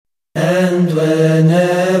And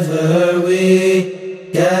whenever we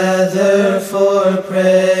gather for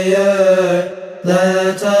prayer,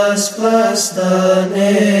 let us bless the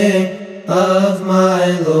name of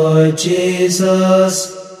my Lord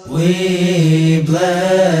Jesus. We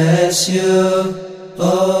bless you,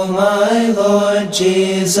 O my Lord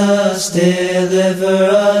Jesus, deliver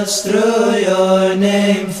us through your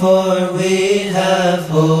name, for we have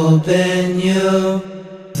hope in you,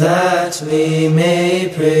 that we may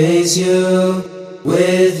praise you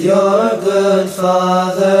with your good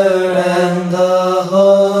Father and the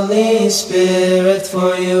Holy Spirit,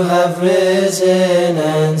 for you have risen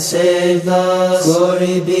and saved us.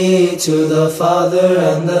 Glory be to the Father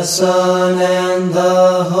and the Son and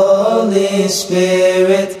the Holy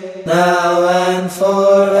Spirit, now and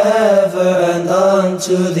forever and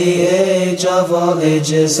unto the age of all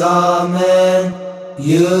ages. Amen.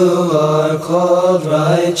 You are called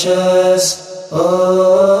righteous,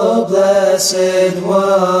 O blessed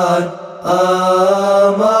one,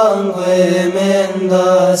 among women,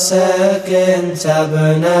 the second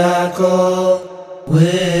tabernacle,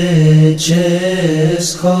 which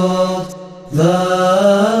is called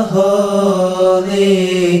the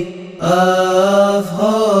Holy of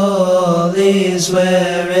Holies,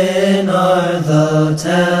 wherein are the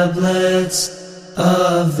tablets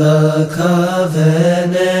of the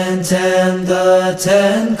covenant and the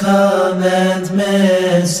 10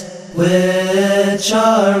 commandments, which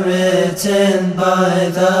are written by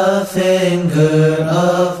the finger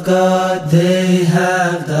of God. They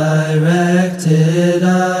have directed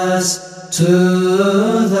us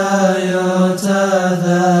to the iota,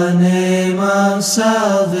 the name of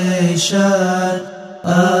salvation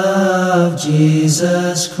of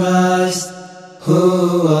Jesus Christ,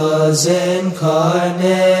 who was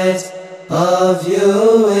incarnate of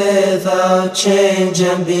you without change,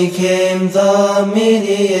 and became the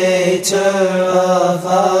mediator of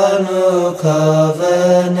a new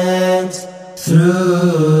covenant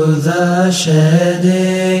through the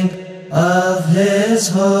shedding of his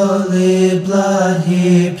holy blood.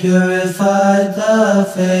 He purified the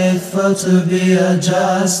faithful to be a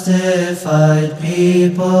justified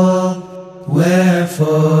people.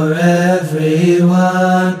 Wherefore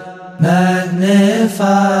everyone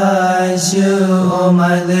magnifies you, O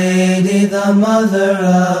my Lady, the Mother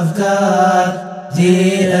of God,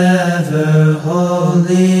 the ever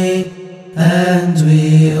holy. And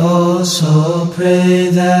we also pray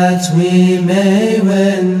that we may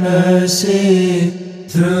win mercy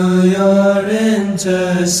through your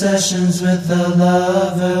intercessions with the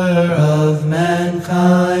Lover of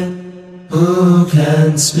mankind, who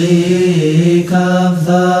can speak of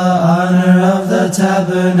the honor of the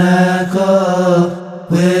tabernacle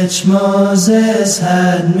which Moses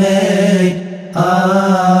had made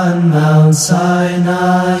on Mount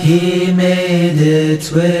Sinai. He made it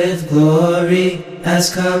with glory, as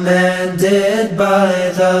commanded by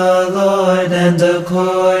the Lord, and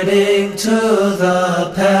according to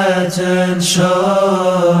the pattern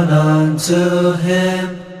shown unto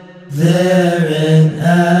him. Therein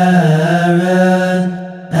Aaron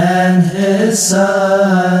and his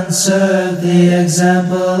sons served the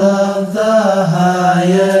example of the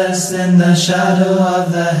highest in the shadow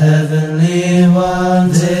of the heavenly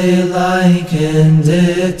one. They likened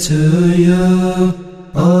it to you,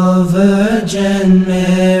 O Virgin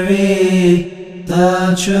Mary,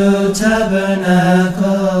 the true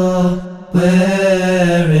tabernacle,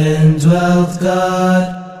 wherein dwelt God.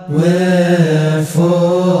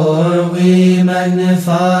 Wherefore we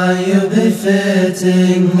magnify you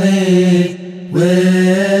befittingly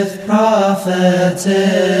with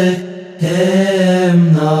prophetic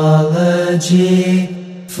hymnology,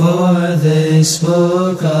 for they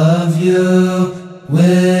spoke of you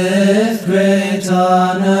with great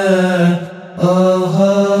honor, O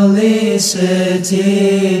holy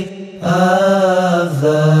city of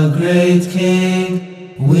the great King.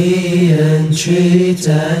 We entreat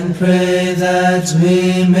and pray that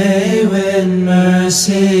we may win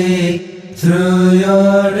mercy through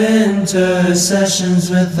your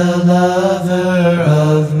intercessions with the Lover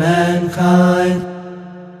of mankind,